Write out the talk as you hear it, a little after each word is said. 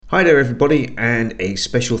Hi there, everybody, and a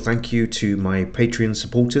special thank you to my Patreon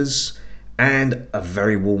supporters, and a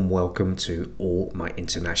very warm welcome to all my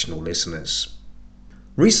international listeners.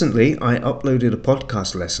 Recently, I uploaded a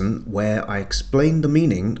podcast lesson where I explained the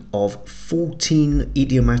meaning of 14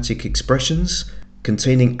 idiomatic expressions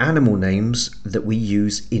containing animal names that we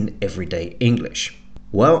use in everyday English.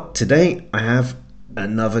 Well, today I have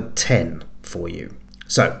another 10 for you.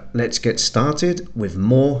 So let's get started with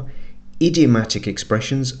more idiomatic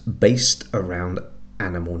expressions based around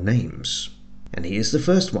animal names. And here's the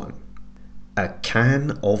first one: a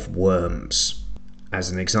can of worms.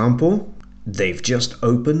 As an example, they've just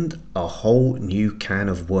opened a whole new can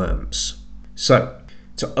of worms. So,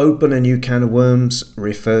 to open a new can of worms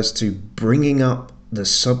refers to bringing up the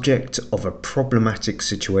subject of a problematic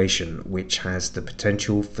situation which has the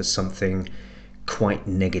potential for something quite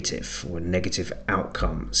negative or a negative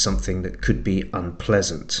outcome, something that could be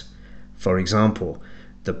unpleasant. For example,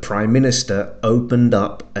 the Prime Minister opened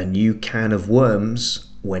up a new can of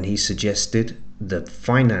worms when he suggested the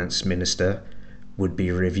Finance Minister would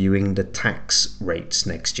be reviewing the tax rates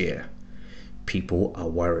next year. People are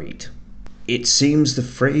worried. It seems the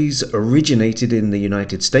phrase originated in the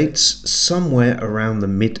United States somewhere around the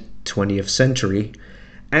mid-20th century,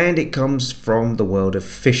 and it comes from the world of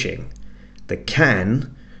fishing. The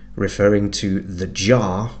can referring to the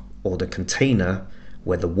jar or the container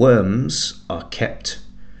where the worms are kept,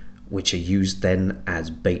 which are used then as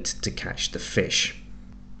bait to catch the fish.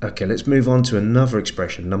 Okay, let's move on to another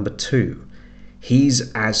expression, number 2.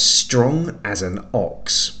 He's as strong as an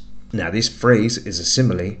ox. Now, this phrase is a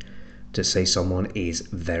simile to say someone is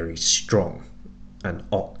very strong. An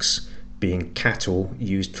ox being cattle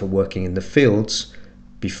used for working in the fields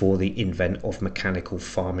before the invent of mechanical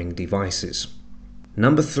farming devices.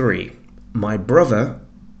 Number 3, my brother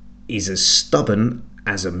is as stubborn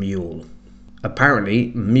as a mule.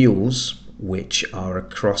 Apparently, mules, which are a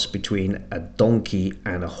cross between a donkey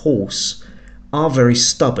and a horse, are very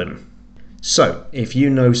stubborn. So, if you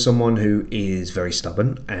know someone who is very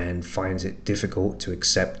stubborn and finds it difficult to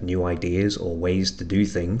accept new ideas or ways to do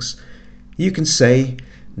things, you can say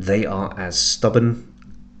they are as stubborn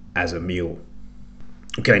as a mule.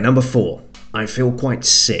 Okay, number 4, I feel quite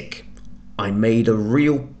sick. I made a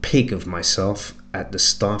real pig of myself at the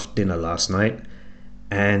staff dinner last night,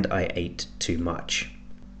 and I ate too much.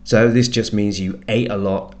 So this just means you ate a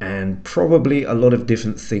lot, and probably a lot of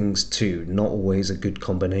different things too. Not always a good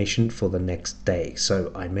combination for the next day.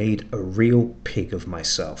 So I made a real pig of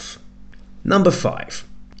myself. Number 5,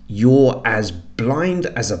 you're as blind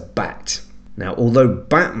as a bat. Now, although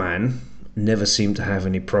Batman never seemed to have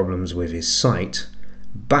any problems with his sight,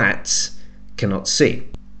 bats cannot see.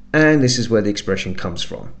 And this is where the expression comes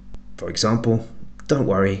from. For example, don't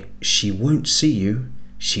worry, she won't see you.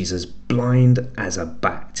 She's as blind as a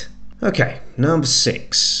bat. Okay, number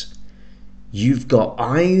 6. You've got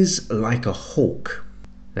eyes like a hawk.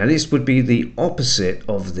 Now, this would be the opposite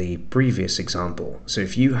of the previous example. So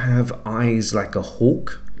if you have eyes like a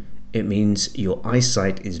hawk, it means your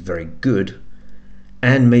eyesight is very good,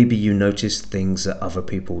 and maybe you notice things that other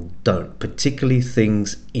people don't, particularly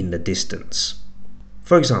things in the distance.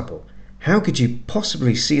 For example, how could you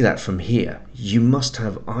possibly see that from here? You must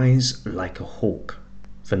have eyes like a hawk.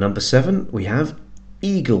 For number 7, we have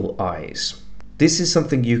eagle eyes. This is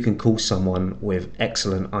something you can call someone with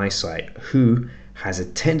excellent eyesight who has a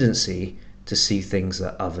tendency to see things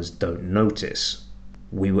that others don't notice.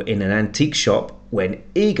 We were in an antique shop when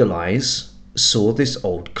Eagle Eyes saw this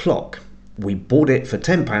old clock. We bought it for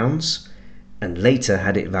 £10 and later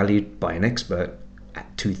had it valued by an expert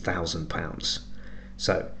at £2,000.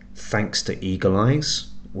 So, thanks to Eagle Eyes,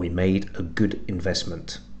 we made a good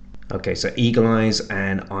investment. Okay, so eagle eyes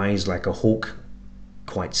and eyes like a hawk,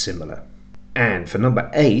 quite similar. And for number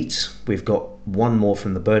 8, we've got one more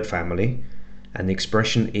from the bird family, and the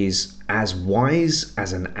expression is as wise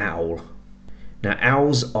as an owl. Now,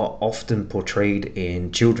 owls are often portrayed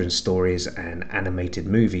in children's stories and animated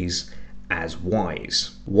movies as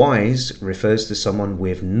wise. Wise refers to someone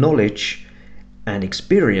with knowledge and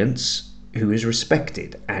experience who is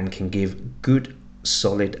respected and can give good,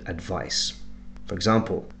 solid advice. For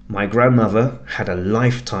example, my grandmother had a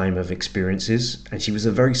lifetime of experiences and she was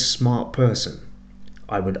a very smart person.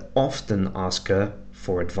 I would often ask her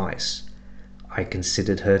for advice. I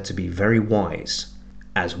considered her to be very wise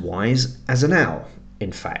as an owl,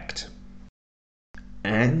 in fact.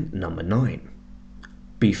 And number 9.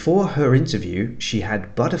 Before her interview, she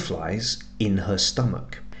had butterflies in her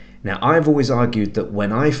stomach. Now, I've always argued that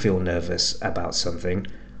when I feel nervous about something,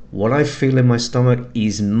 what I feel in my stomach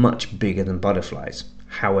is much bigger than butterflies.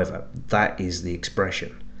 However, that is the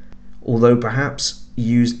expression. although perhaps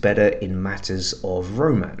used better in matters of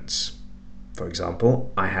romance. For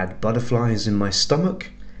example, I had butterflies in my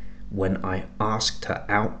stomach when I asked her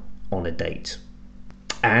out on a date.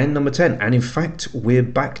 And number 10, and in fact, we're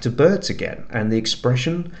back to birds again, and the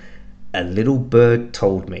expression, a little bird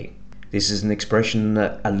told me. This is an expression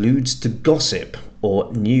that alludes to gossip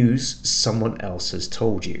or news someone else has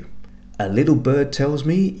told you. A little bird tells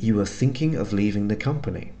me you are thinking of leaving the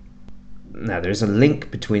company. Now, there is a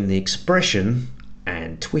link between the expression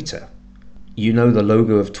and Twitter. You know the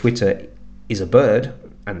logo of Twitter is a bird,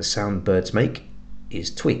 and the sound birds make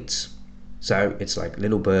is tweets. So it's like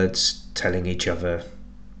little birds telling each other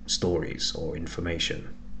stories or information.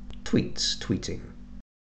 Tweeting.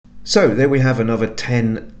 So there we have another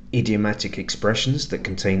 10 idiomatic expressions that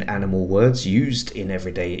contain animal words used in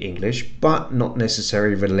everyday English, but not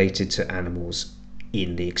necessarily related to animals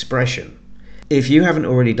in the expression. If you haven't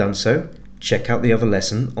already done so, check out the other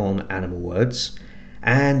lesson on animal words,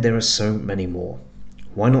 and there are so many more.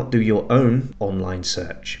 Why not do your own online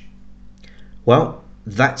search? Well,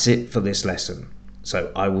 that's it for this lesson.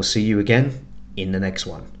 So I will see you again in the next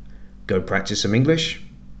one. Go practice some English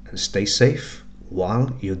and stay safe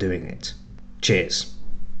while you're doing it. Cheers.